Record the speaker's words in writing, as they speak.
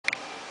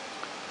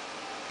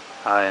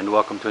Hi, and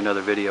welcome to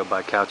another video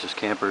by Couches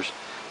Campers.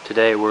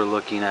 Today we're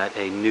looking at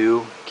a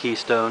new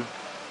Keystone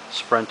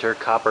Sprinter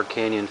Copper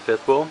Canyon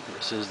fifth wheel.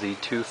 This is the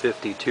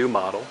 252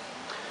 model.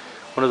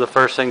 One of the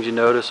first things you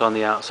notice on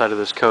the outside of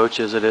this coach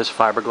is it is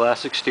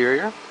fiberglass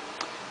exterior.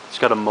 It's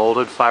got a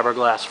molded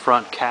fiberglass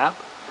front cap,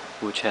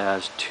 which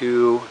has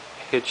two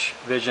hitch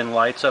vision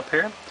lights up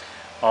here.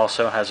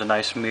 Also has a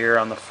nice mirror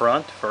on the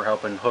front for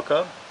helping hook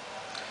up.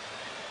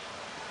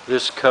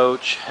 This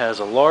coach has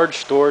a large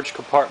storage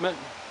compartment.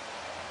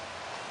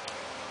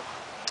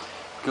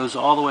 Goes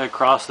all the way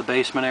across the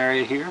basement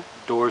area here.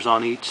 Doors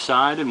on each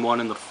side and one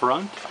in the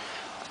front.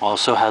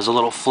 Also has a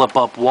little flip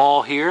up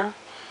wall here.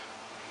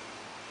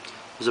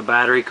 There's a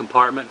battery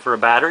compartment for a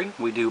battery.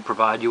 We do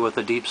provide you with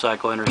a deep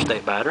cycle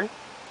interstate battery.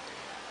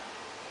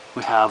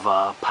 We have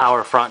a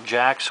power front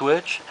jack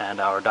switch and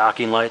our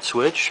docking light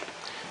switch.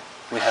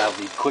 We have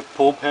the quick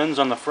pull pins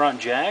on the front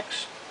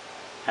jacks.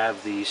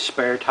 Have the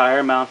spare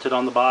tire mounted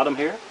on the bottom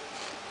here.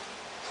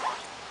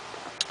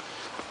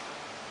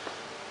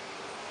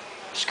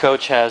 This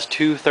coach has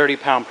two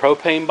 30-pound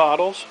propane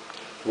bottles,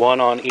 one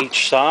on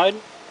each side.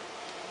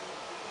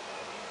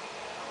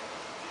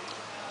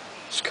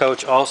 This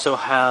coach also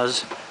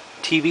has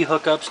TV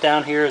hookups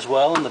down here as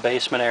well in the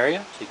basement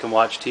area, so you can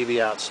watch TV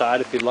outside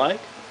if you'd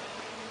like.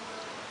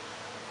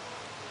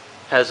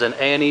 Has an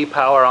A&E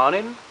power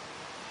awning.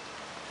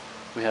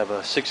 We have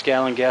a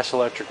 6-gallon gas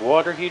electric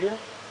water heater,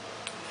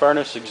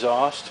 furnace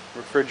exhaust,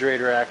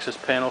 refrigerator access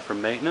panel for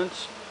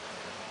maintenance,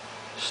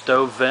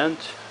 stove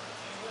vent,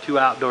 two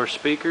outdoor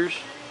speakers.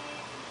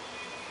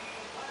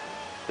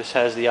 This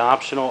has the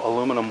optional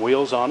aluminum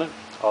wheels on it.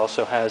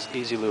 Also has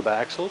easy lube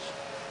axles.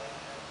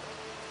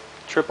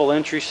 Triple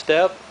entry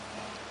step,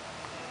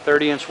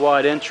 30-inch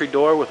wide entry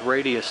door with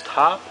radius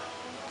top.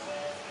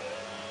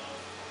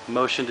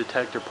 Motion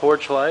detector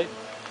porch light.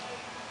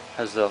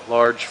 Has the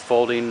large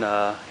folding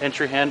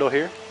entry handle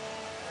here.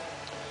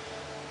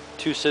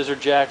 Two scissor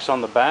jacks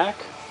on the back.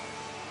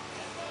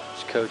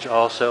 This coach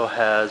also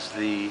has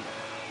the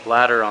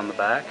ladder on the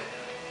back.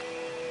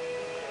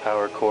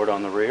 Power cord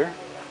on the rear.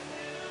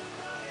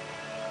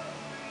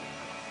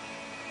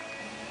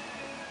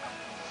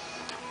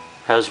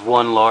 Has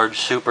one large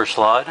super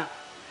slide.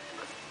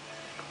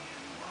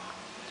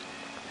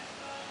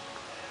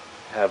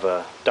 Have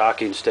a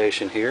docking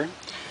station here,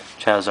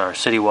 which has our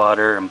city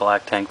water and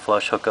black tank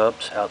flush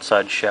hookups,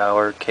 outside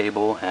shower,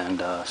 cable, and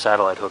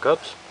satellite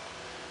hookups.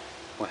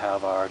 We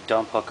have our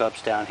dump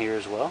hookups down here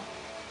as well.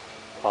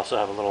 Also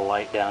have a little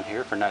light down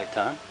here for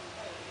nighttime.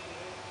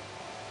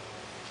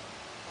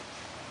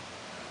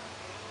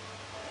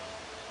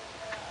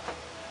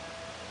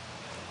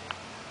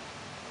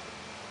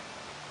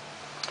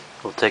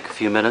 We'll take a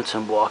few minutes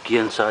and walk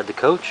you inside the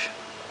coach.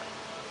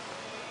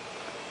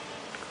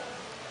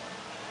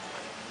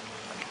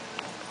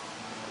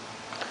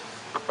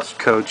 This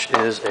coach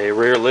is a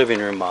rear living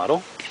room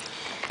model.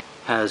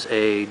 Has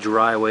a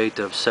dry weight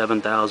of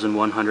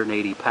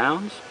 7,180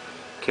 pounds,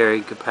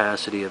 carrying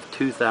capacity of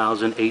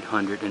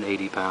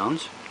 2,880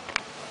 pounds.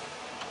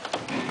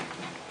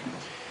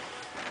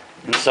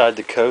 Inside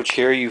the coach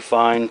here you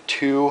find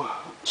two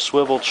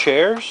swivel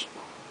chairs.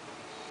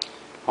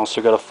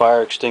 Also got a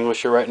fire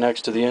extinguisher right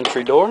next to the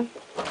entry door.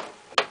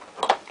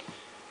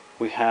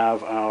 We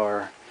have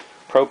our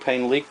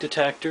propane leak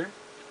detector.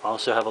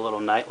 Also have a little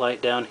night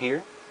light down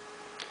here.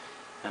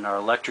 And our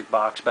electric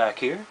box back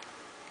here.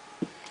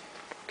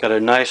 Got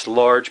a nice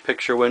large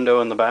picture window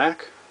in the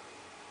back.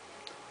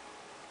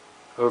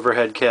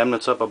 Overhead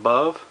cabinets up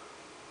above.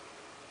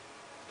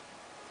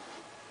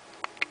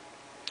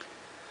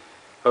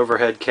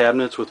 Overhead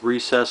cabinets with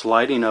recessed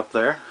lighting up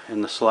there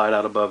in the slide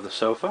out above the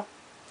sofa.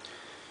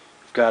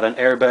 Got an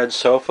airbed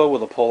sofa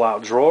with a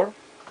pull-out drawer.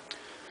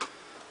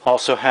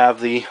 Also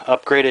have the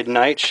upgraded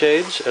night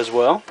shades as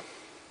well.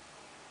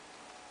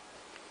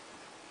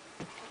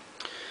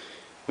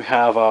 We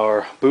have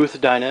our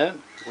booth dinette,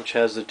 which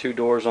has the two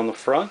doors on the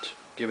front,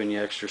 giving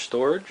you extra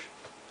storage.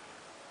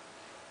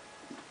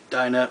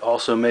 Dinette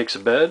also makes a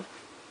bed.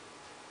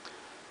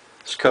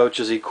 This coach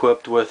is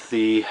equipped with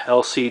the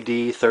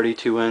LCD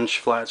 32-inch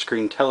flat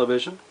screen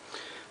television.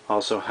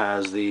 Also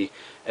has the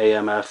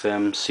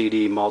AM/FM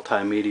CD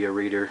multimedia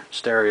reader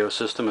stereo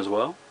system as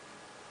well.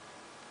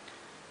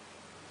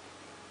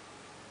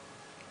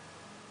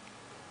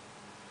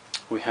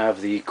 We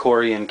have the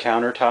Corian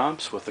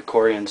countertops with the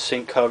Corian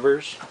sink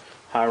covers,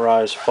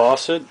 high-rise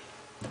faucet.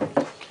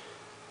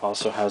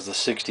 Also has the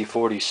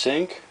 60/40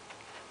 sink.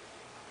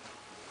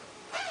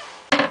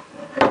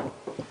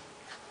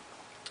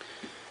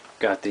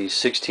 Got the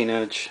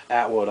 16-inch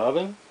Atwood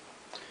oven.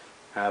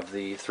 Have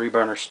the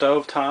 3-burner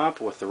stove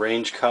top with the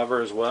range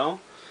cover as well.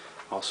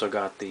 Also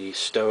got the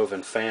stove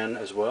and fan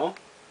as well.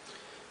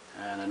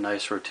 And a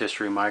nice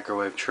rotisserie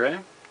microwave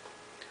tray.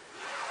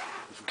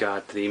 We've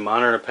got the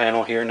monitor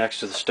panel here next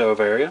to the stove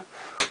area.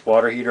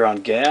 Water heater on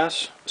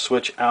gas.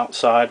 Switch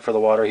outside for the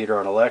water heater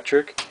on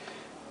electric.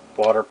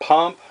 Water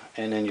pump.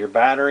 And then your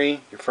battery,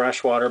 your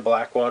fresh water,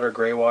 black water,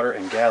 gray water,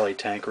 and galley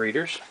tank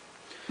readers.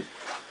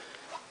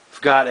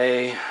 Got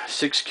a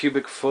 6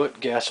 cubic foot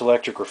gas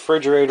electric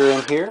refrigerator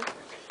in here.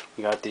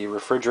 You got the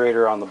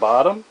refrigerator on the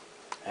bottom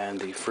and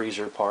the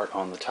freezer part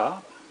on the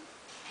top.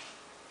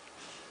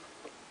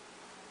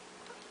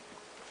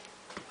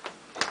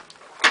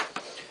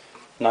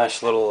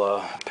 Nice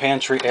little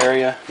pantry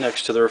area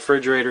next to the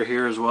refrigerator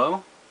here as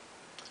well,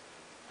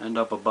 and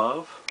up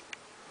above.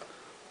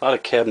 A lot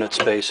of cabinet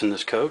space in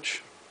this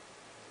coach.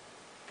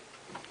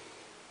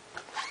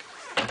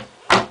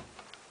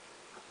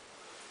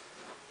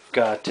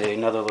 Got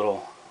another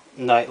little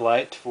night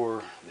light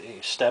for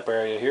the step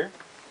area here.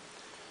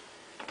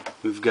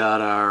 We've got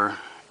our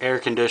air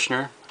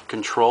conditioner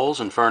controls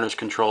and furnace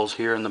controls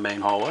here in the main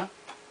hallway.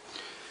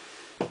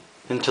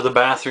 Into the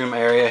bathroom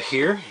area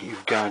here,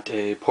 you've got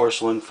a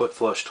porcelain foot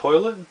flush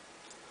toilet.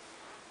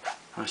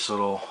 Nice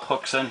little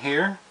hooks in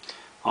here.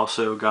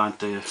 Also got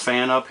the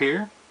fan up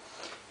here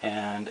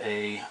and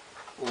a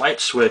light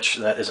switch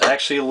that is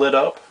actually lit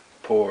up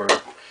for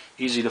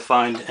easy to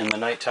find in the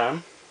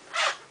nighttime.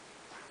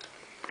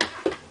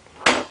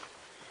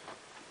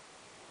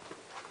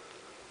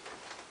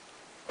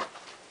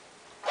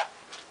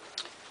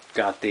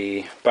 Got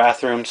the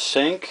bathroom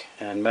sink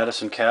and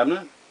medicine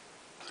cabinet.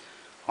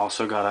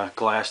 Also got a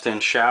glassed in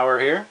shower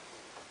here.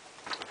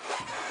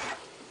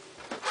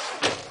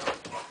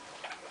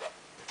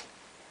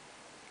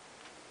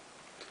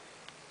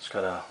 It's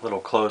got a little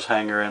clothes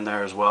hanger in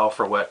there as well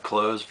for wet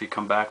clothes if you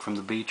come back from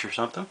the beach or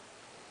something.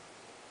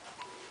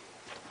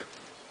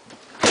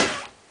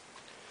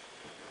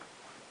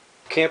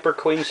 Camper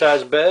queen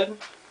size bed.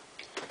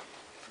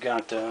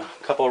 Got a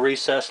couple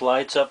recessed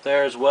lights up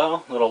there as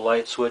well. Little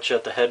light switch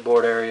at the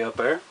headboard area up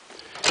there.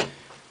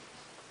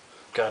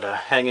 Got a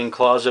hanging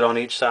closet on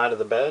each side of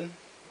the bed.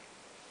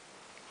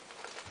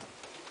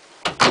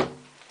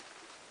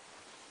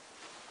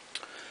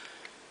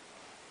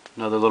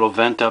 Another little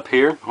vent up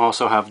here.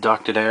 Also have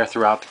ducted air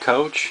throughout the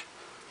coach.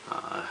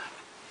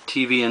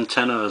 TV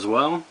antenna as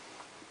well.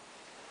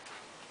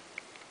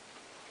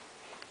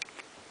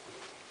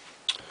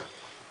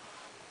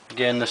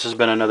 Again, this has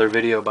been another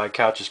video by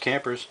Couches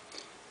Campers.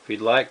 If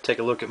you'd like, take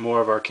a look at more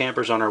of our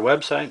campers on our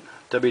website,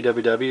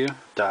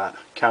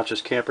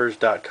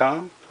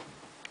 www.couchescampers.com.